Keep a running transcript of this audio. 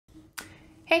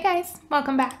Hey guys,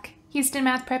 welcome back. Houston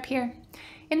Math Prep here.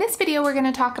 In this video, we're going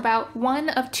to talk about one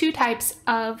of two types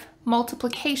of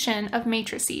multiplication of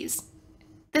matrices.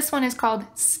 This one is called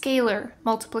scalar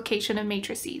multiplication of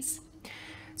matrices.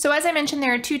 So as I mentioned,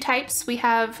 there are two types. We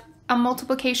have a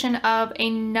multiplication of a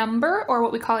number, or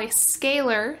what we call a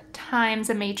scalar, times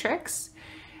a matrix.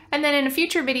 And then in a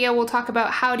future video, we'll talk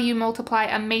about how do you multiply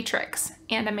a matrix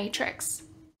and a matrix.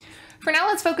 For now,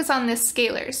 let's focus on this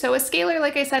scalar. So a scalar,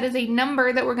 like I said, is a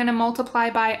number that we're going to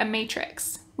multiply by a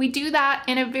matrix. We do that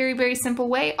in a very, very simple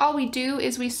way. All we do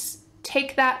is we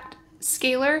take that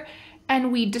scalar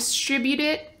and we distribute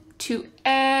it to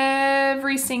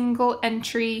every single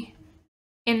entry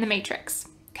in the matrix.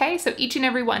 Okay, so each and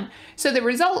every one. So the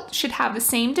result should have the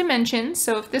same dimensions.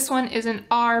 So if this one is an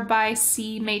R by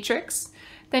C matrix,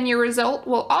 then your result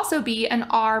will also be an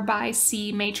R by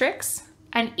C matrix.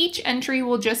 And each entry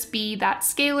will just be that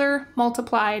scalar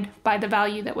multiplied by the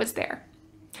value that was there.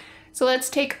 So let's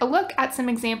take a look at some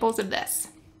examples of this.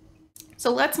 So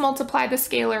let's multiply the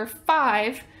scalar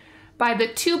 5 by the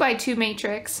 2 by 2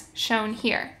 matrix shown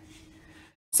here.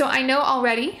 So I know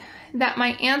already that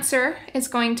my answer is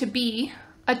going to be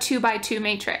a 2 by 2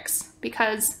 matrix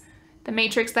because the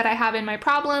matrix that I have in my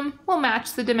problem will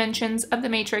match the dimensions of the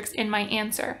matrix in my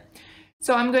answer.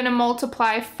 So I'm going to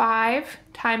multiply 5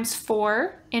 times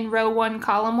 4 in row 1,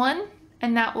 column 1,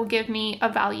 and that will give me a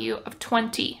value of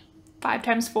 20. 5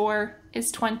 times 4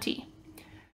 is 20.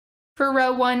 For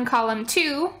row 1, column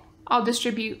 2, I'll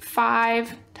distribute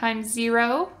 5 times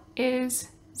 0 is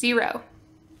 0.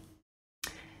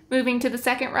 Moving to the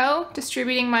second row,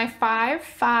 distributing my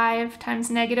 5 times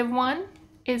 -1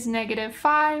 is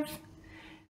 -5.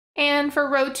 And for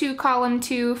row 2, column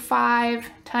 2, 5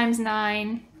 times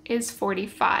 9 is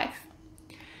 45.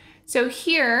 So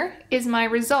here is my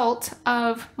result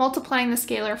of multiplying the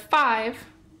scalar 5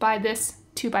 by this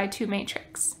 2 by 2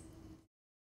 matrix.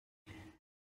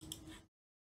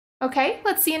 Okay,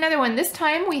 let's see another one. This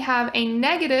time we have a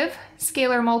negative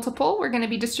scalar multiple. We're going to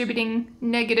be distributing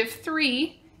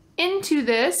 -3 into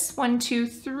this 1, 2,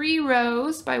 3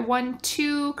 rows by 1,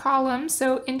 2 columns,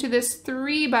 so into this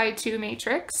 3 by 2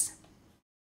 matrix.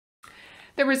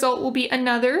 The result will be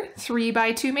another 3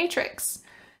 by 2 matrix.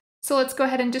 So let's go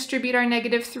ahead and distribute our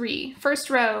 -3. First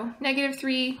row,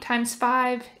 -3 times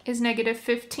 5 is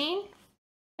 -15,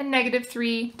 and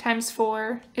 -3 times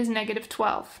 4 is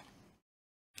 -12.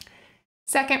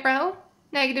 Second row,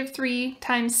 -3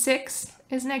 times 6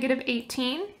 is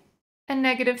 -18, and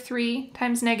 -3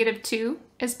 times -2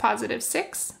 is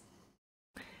 +6.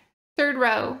 Third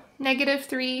row,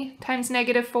 -3 times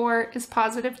 -4 is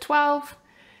 +12,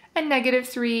 and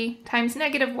 -3 times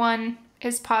 -1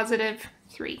 is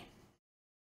 +3.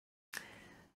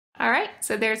 All right,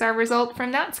 so there's our result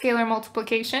from that scalar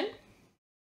multiplication.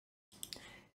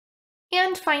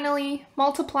 And finally,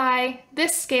 multiply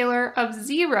this scalar of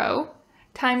 0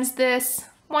 times this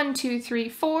 1, 2, 3,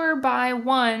 4 by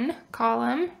 1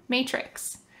 column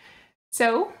matrix.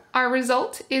 So our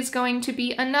result is going to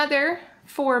be another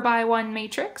 4 by 1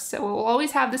 matrix, so it will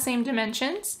always have the same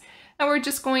dimensions. And we're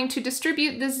just going to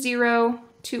distribute this 0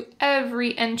 to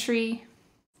every entry,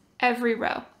 every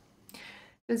row.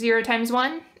 So 0 times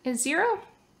 1 is 0,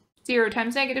 0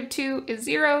 times -2 is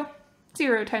 0,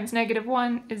 0 times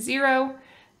 -1 is 0,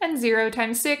 and 0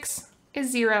 times 6 is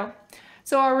 0.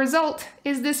 So our result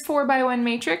is this 4 by 1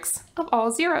 matrix of all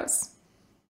zeros.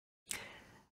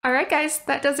 All right, guys,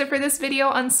 that does it for this video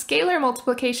on scalar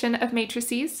multiplication of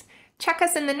matrices. Check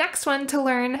us in the next one to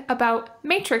learn about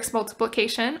matrix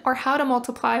multiplication, or how to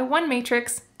multiply one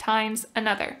matrix times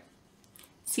another.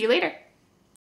 See you later.